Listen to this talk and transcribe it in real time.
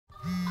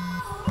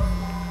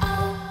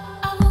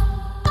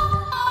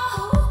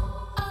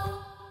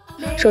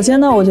首先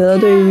呢，我觉得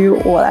对于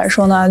我来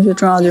说呢，最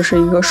重要就是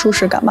一个舒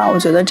适感吧。我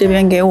觉得这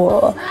边给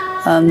我，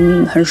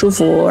很舒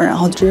服，然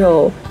后只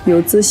有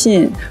自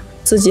信，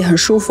自己很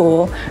舒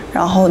服，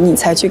然后你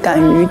才去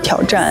敢于挑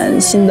战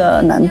新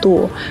的难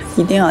度。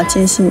一定要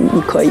坚信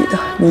你可以的，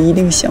你一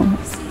定行。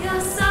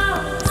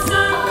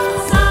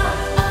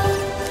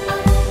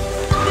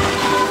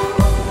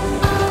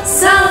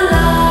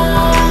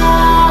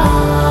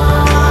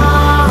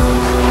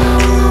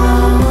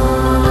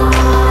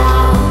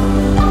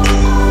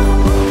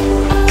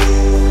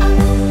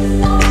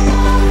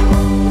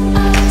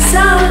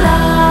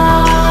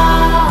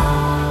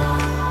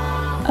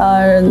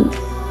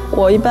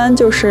我一般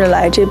就是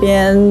来这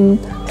边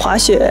滑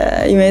雪，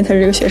因为它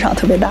这个雪场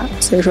特别大，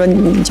所以说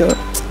你就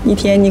一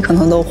天你可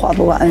能都滑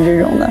不完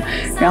这种的。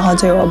然后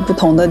就有不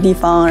同的地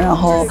方，然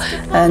后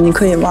你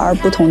可以玩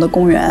不同的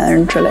公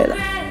园之类的。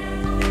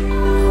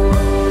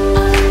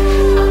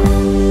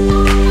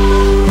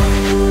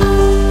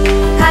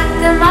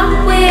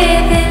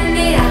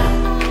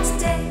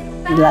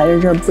你来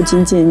这儿不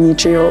仅仅你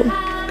只有，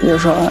比如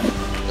说。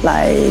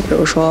比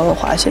如说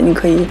滑雪，你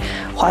可以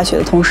滑雪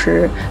的同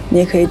时，你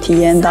也可以体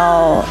验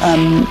到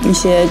一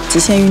些极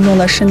限运动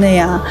的室内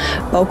啊，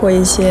包括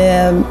一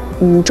些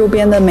周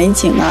边的美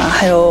景啊，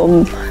还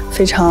有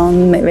非常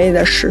美味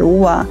的食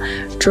物啊。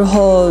之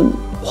后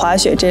滑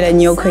雪这类，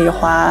你又可以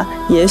滑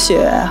野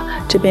雪，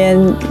这边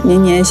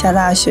年年下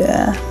大雪。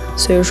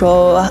所以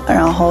说，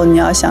然后你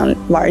要想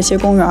玩一些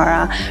公园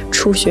啊，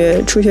初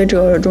学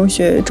者、中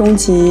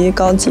级、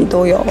高级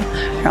都有，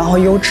然后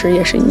优池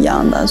也是一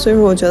样的。所以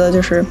说，我觉得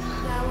就是，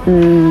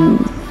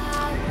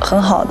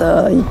很好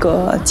的一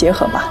个结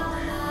合吧，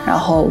然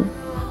后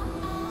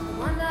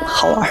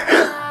好玩。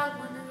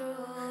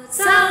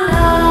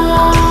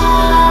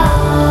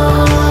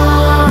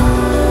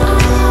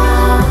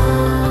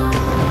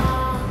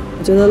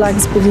我觉得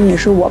LAAX 不仅仅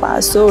是我吧，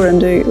所有人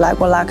对于来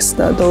过 LAAX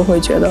的都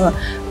会觉得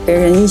给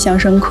人印象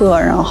深刻，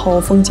然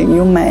后风景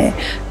优美，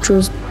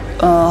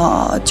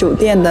酒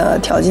店的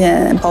条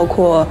件包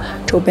括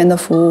周边的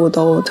服务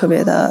都特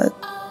别的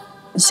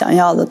想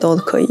要的都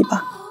可以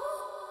吧。